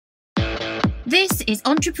This is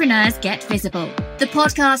Entrepreneurs Get Visible, the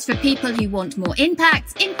podcast for people who want more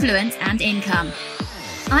impact, influence, and income.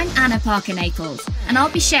 I'm Anna Parker-Naples, and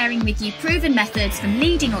I'll be sharing with you proven methods from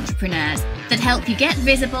leading entrepreneurs that help you get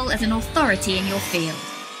visible as an authority in your field.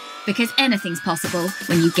 Because anything's possible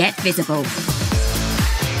when you get visible.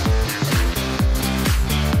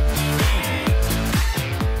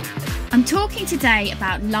 I'm talking today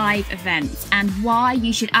about live events and why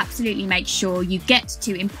you should absolutely make sure you get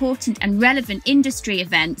to important and relevant industry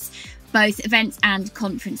events, both events and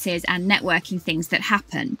conferences and networking things that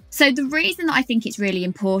happen. So the reason that I think it's really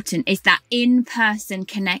important is that in-person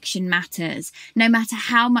connection matters. No matter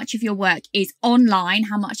how much of your work is online,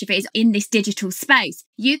 how much of it is in this digital space,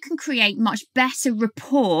 you can create much better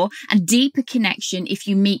rapport and deeper connection if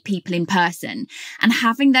you meet people in person. And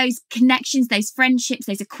having those connections, those friendships,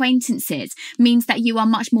 those acquaintances means that you are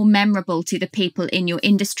much more memorable to the people in your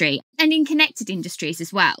industry and in connected industries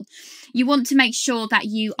as well. You want to make sure that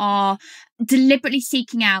you are deliberately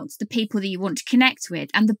seeking out the people that you want to connect with.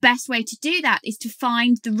 And the best way to do that is to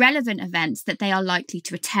find the relevant events that they are likely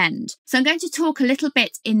to attend. So I'm going to talk a little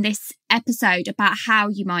bit in this episode about how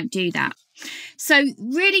you might do that. So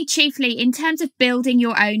really chiefly in terms of building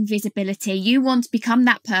your own visibility, you want to become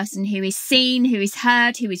that person who is seen, who is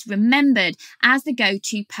heard, who is remembered as the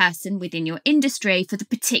go-to person within your industry for the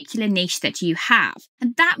particular niche that you have.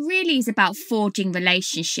 And that really is about forging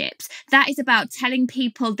relationships. That is about telling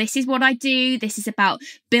people, this is what I do. This is about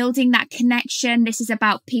building that connection. This is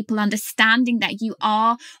about people understanding that you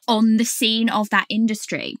are on the scene of that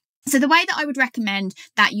industry. So the way that I would recommend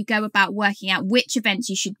that you go about working out which events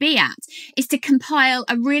you should be at is to compile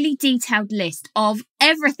a really detailed list of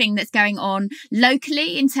everything that's going on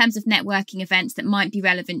locally in terms of networking events that might be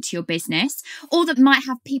relevant to your business or that might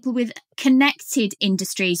have people with connected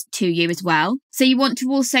industries to you as well. So you want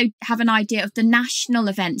to also have an idea of the national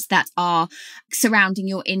events that are surrounding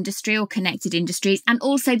your industry or connected industries and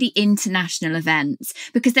also the international events,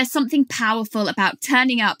 because there's something powerful about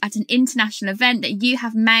turning up at an international event that you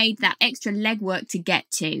have made that extra legwork to get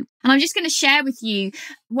to. And I'm just going to share with you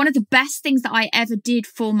one of the best things that I ever did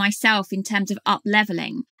for myself in terms of up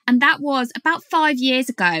leveling. And that was about 5 years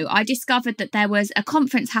ago. I discovered that there was a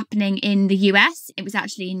conference happening in the US. It was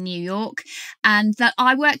actually in New York. And that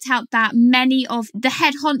I worked out that many of the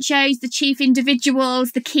head honchos, the chief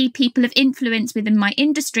individuals, the key people of influence within my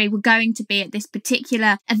industry were going to be at this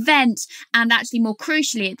particular event and actually more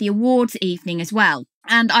crucially at the awards evening as well.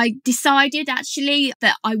 And I decided actually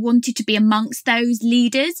that I wanted to be amongst those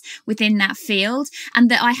leaders within that field and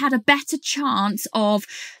that I had a better chance of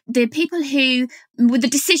the people who were the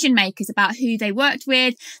decision makers about who they worked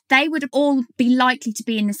with. They would all be likely to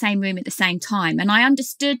be in the same room at the same time. And I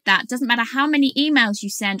understood that it doesn't matter how many emails you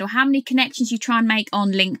send or how many connections you try and make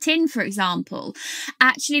on LinkedIn, for example.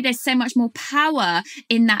 Actually, there's so much more power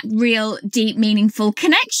in that real, deep, meaningful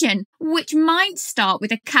connection, which might start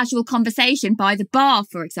with a casual conversation by the bar,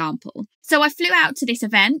 for example. So I flew out to this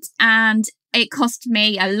event and it cost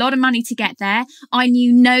me a lot of money to get there. I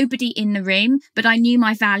knew nobody in the room, but I knew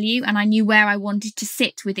my value and I knew where I wanted to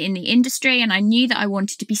sit within the industry. And I knew that I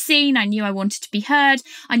wanted to be seen. I knew I wanted to be heard.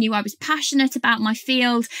 I knew I was passionate about my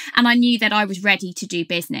field and I knew that I was ready to do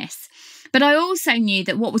business. But I also knew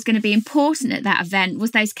that what was going to be important at that event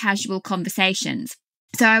was those casual conversations.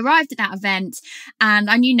 So I arrived at that event and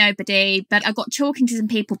I knew nobody, but I got talking to some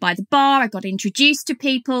people by the bar. I got introduced to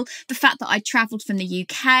people. The fact that I travelled from the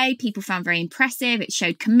UK, people found very impressive. It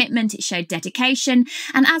showed commitment. It showed dedication.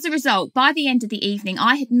 And as a result, by the end of the evening,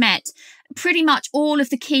 I had met pretty much all of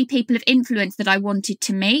the key people of influence that I wanted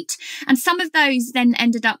to meet. And some of those then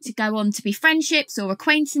ended up to go on to be friendships or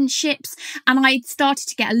acquaintanceships. And I started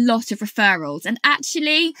to get a lot of referrals. And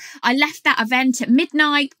actually, I left that event at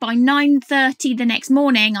midnight. By 9:30 the next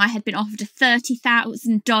morning, I had been offered a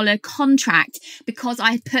 $30,000 contract because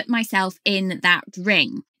I had put myself in that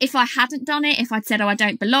ring. If I hadn't done it, if I'd said, oh, I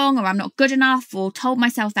don't belong or I'm not good enough or told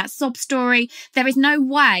myself that sob story, there is no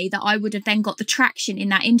way that I would have then got the traction in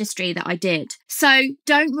that industry that I did. So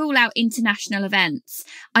don't rule out international events.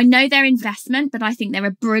 I know they're investment, but I think they're a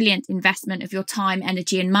brilliant investment of your time,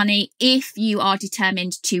 energy and money if you are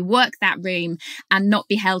determined to work that room and not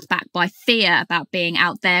be held back by fear about being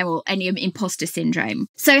out there or any imposter syndrome.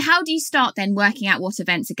 So how do you start then working out what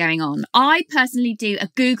events are going on? I personally do a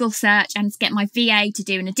Google search and get my VA to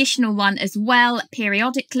do an additional one as well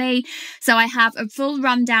periodically. So I have a full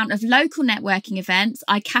rundown of local networking events.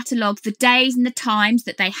 I catalogue the days and the times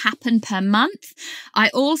that they happen per month. I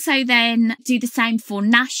also then do the same for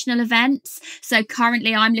national events. So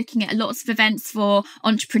currently I'm looking at lots of events for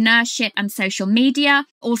entrepreneurship and social media,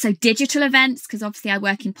 also digital events, because obviously I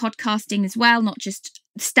work in podcasting as well, not just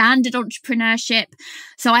standard entrepreneurship.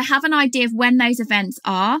 So I have an idea of when those events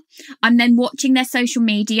are. I'm then watching their social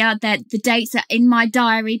media. The dates are in my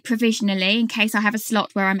diary provisionally in case I have a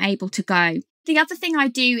slot where I'm able to go. The other thing I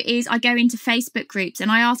do is I go into Facebook groups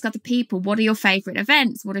and I ask other people, what are your favourite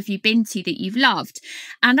events? What have you been to that you've loved?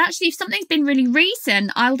 And actually, if something's been really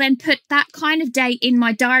recent, I'll then put that kind of date in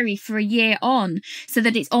my diary for a year on so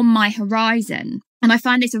that it's on my horizon. And I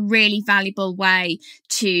find this a really valuable way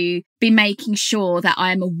to be making sure that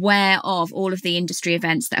I am aware of all of the industry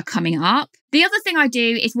events that are coming up. The other thing I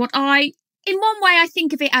do is in one way, I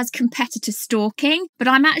think of it as competitor stalking, but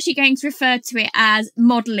I'm actually going to refer to it as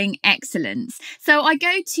modelling excellence. So I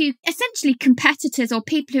go to essentially competitors or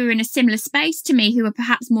people who are in a similar space to me who are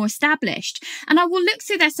perhaps more established, and I will look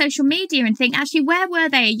through their social media and think, actually, where were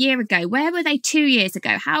they a year ago? Where were they 2 years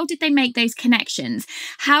ago? How did they make those connections?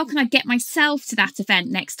 How can I get myself to that event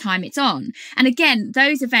next time it's on? And again,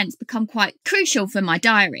 those events become quite crucial for my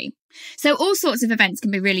diary. So all sorts of events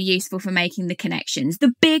can be really useful for making the connections.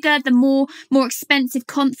 The bigger, the more expensive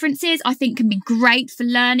conferences, I think, can be great for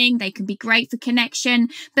learning. They can be great for connection,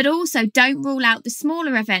 but also don't rule out the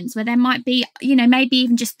smaller events where there might be, maybe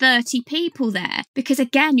even just 30 people there, because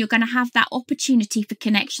again, you're going to have that opportunity for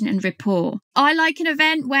connection and rapport. I like an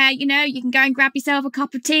event where, you can go and grab yourself a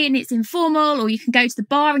cup of tea and it's informal, or you can go to the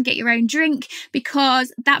bar and get your own drink,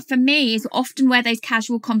 because that for me is often where those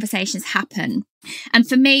casual conversations happen. And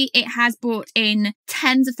for me, it has brought in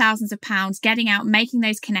tens of thousands of pounds getting out, making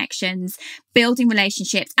those connections, building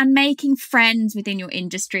relationships and making friends within your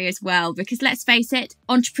industry as well. Because let's face it,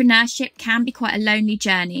 entrepreneurship can be quite a lonely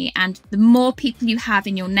journey. And the more people you have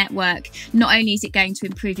in your network, not only is it going to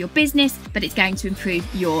improve your business, but it's going to improve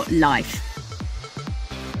your life.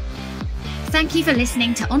 Thank you for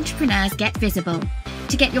listening to Entrepreneurs Get Visible.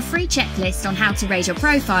 To get your free checklist on how to raise your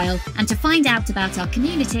profile and to find out about our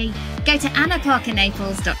community, go to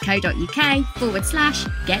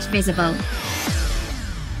annaparkernaples.co.uk/get visible.